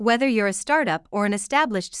Whether you're a startup or an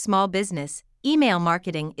established small business, email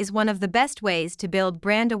marketing is one of the best ways to build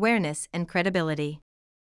brand awareness and credibility.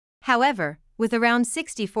 However, with around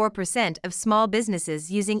 64% of small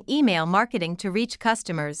businesses using email marketing to reach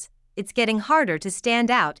customers, it's getting harder to stand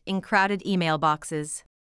out in crowded email boxes.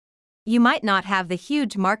 You might not have the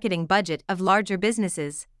huge marketing budget of larger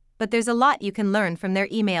businesses, but there's a lot you can learn from their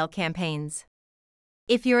email campaigns.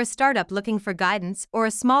 If you're a startup looking for guidance or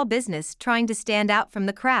a small business trying to stand out from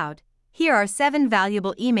the crowd, here are 7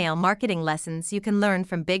 valuable email marketing lessons you can learn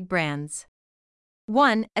from big brands.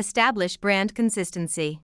 1. Establish brand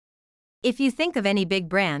consistency. If you think of any big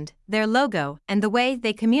brand, their logo and the way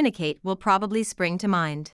they communicate will probably spring to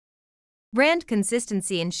mind. Brand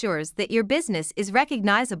consistency ensures that your business is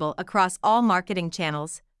recognizable across all marketing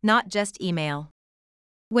channels, not just email.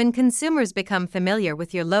 When consumers become familiar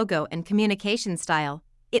with your logo and communication style,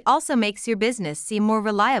 it also makes your business seem more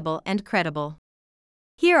reliable and credible.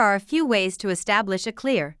 Here are a few ways to establish a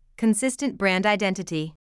clear, consistent brand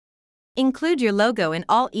identity. Include your logo in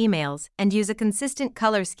all emails and use a consistent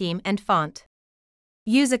color scheme and font.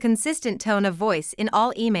 Use a consistent tone of voice in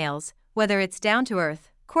all emails, whether it's down-to-earth,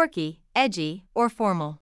 quirky, edgy, or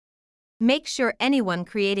formal. Make sure anyone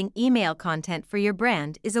creating email content for your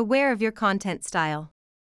brand is aware of your content style.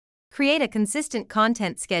 Create a consistent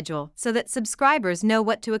content schedule so that subscribers know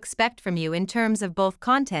what to expect from you in terms of both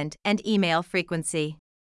content and email frequency.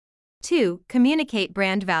 2. Communicate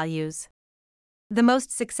brand values. The most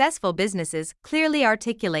successful businesses clearly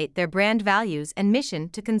articulate their brand values and mission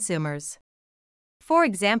to consumers. For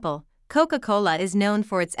example, Coca-Cola is known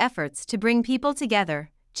for its efforts to bring people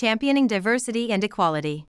together, championing diversity and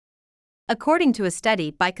equality. According to a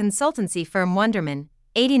study by consultancy firm Wunderman,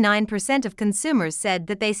 89% of consumers said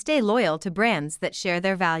that they stay loyal to brands that share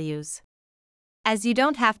their values. As you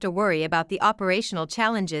don't have to worry about the operational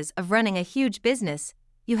challenges of running a huge business,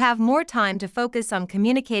 you have more time to focus on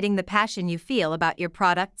communicating the passion you feel about your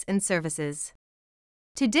products and services.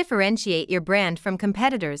 To differentiate your brand from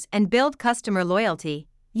competitors and build customer loyalty,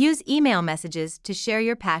 use email messages to share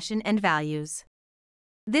your passion and values.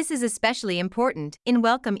 This is especially important in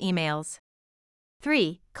welcome emails.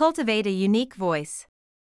 3. Cultivate a unique voice.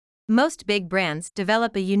 Most big brands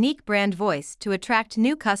develop a unique brand voice to attract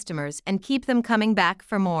new customers and keep them coming back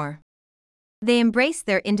for more. They embrace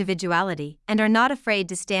their individuality and are not afraid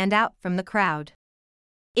to stand out from the crowd.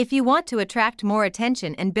 If you want to attract more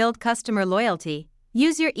attention and build customer loyalty,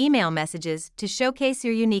 use your email messages to showcase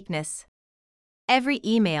your uniqueness. Every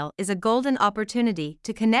email is a golden opportunity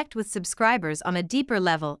to connect with subscribers on a deeper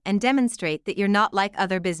level and demonstrate that you're not like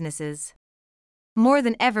other businesses. More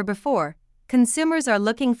than ever before, consumers are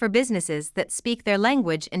looking for businesses that speak their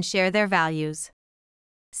language and share their values.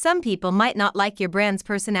 Some people might not like your brand's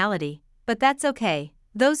personality, but that's okay.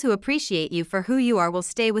 Those who appreciate you for who you are will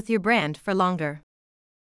stay with your brand for longer.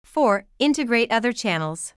 4. Integrate other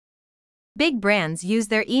channels. Big brands use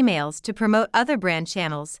their emails to promote other brand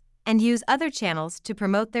channels and use other channels to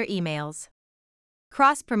promote their emails.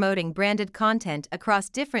 Cross-promoting branded content across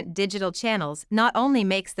different digital channels not only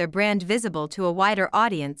makes their brand visible to a wider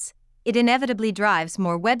audience, it inevitably drives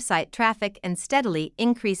more website traffic and steadily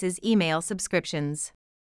increases email subscriptions.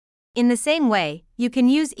 In the same way, you can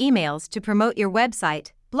use emails to promote your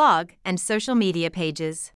website, blog, and social media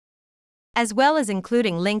pages. As well as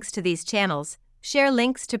including links to these channels, share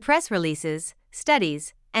links to press releases,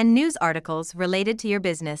 studies, and news articles related to your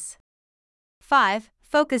business. 5.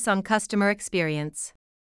 Focus on customer experience.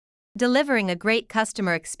 Delivering a great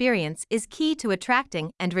customer experience is key to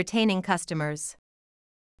attracting and retaining customers.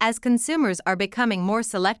 As consumers are becoming more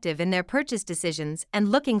selective in their purchase decisions and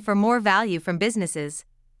looking for more value from businesses,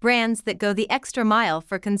 brands that go the extra mile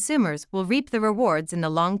for consumers will reap the rewards in the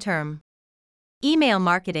long term. Email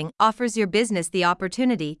marketing offers your business the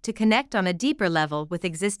opportunity to connect on a deeper level with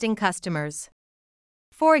existing customers.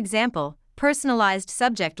 For example, personalized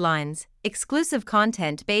subject lines, exclusive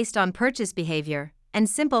content based on purchase behavior, and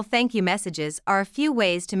simple thank you messages are a few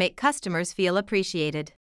ways to make customers feel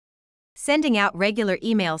appreciated. Sending out regular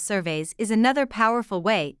email surveys is another powerful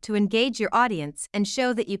way to engage your audience and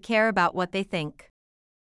show that you care about what they think.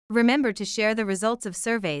 Remember to share the results of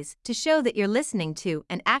surveys to show that you're listening to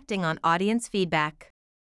and acting on audience feedback.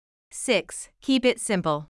 6. Keep it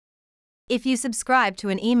simple. If you subscribe to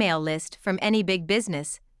an email list from any big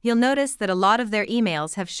business, you'll notice that a lot of their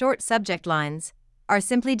emails have short subject lines, are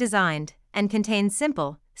simply designed, and contain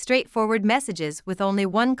simple, straightforward messages with only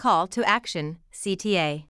one call to action,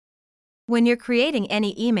 CTA. When you're creating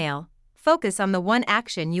any email, focus on the one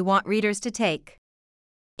action you want readers to take.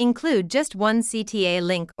 Include just one CTA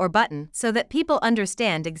link or button so that people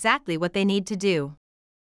understand exactly what they need to do.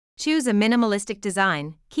 Choose a minimalistic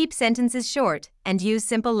design, keep sentences short, and use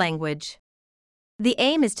simple language. The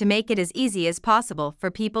aim is to make it as easy as possible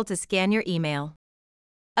for people to scan your email.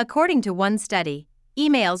 According to one study,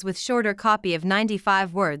 emails with shorter copy of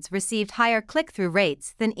 95 words received higher click-through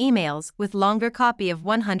rates than emails with longer copy of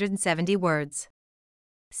 170 words.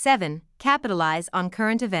 7. Capitalize on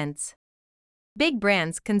current events. Big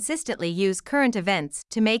brands consistently use current events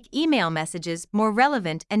to make email messages more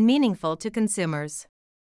relevant and meaningful to consumers.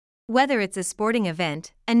 Whether it's a sporting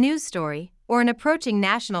event, a news story, or an approaching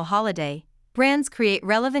national holiday, brands create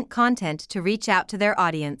relevant content to reach out to their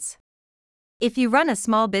audience. If you run a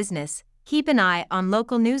small business, keep an eye on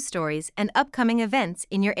local news stories and upcoming events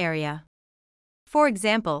in your area. For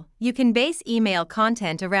example, you can base email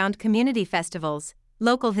content around community festivals,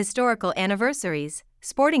 local historical anniversaries,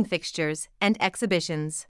 sporting fixtures, and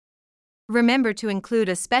exhibitions. Remember to include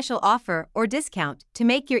a special offer or discount to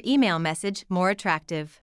make your email message more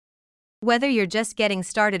attractive. Whether you're just getting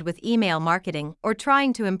started with email marketing or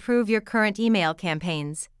trying to improve your current email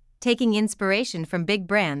campaigns, taking inspiration from big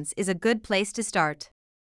brands is a good place to start.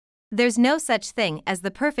 There's no such thing as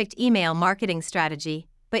the perfect email marketing strategy,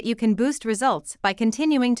 but you can boost results by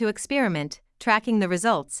continuing to experiment, tracking the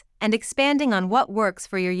results, and expanding on what works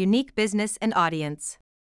for your unique business and audience.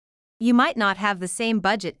 You might not have the same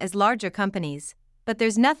budget as larger companies, but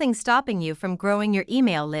there's nothing stopping you from growing your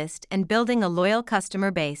email list and building a loyal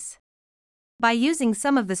customer base. By using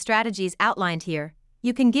some of the strategies outlined here,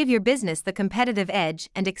 you can give your business the competitive edge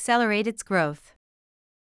and accelerate its growth.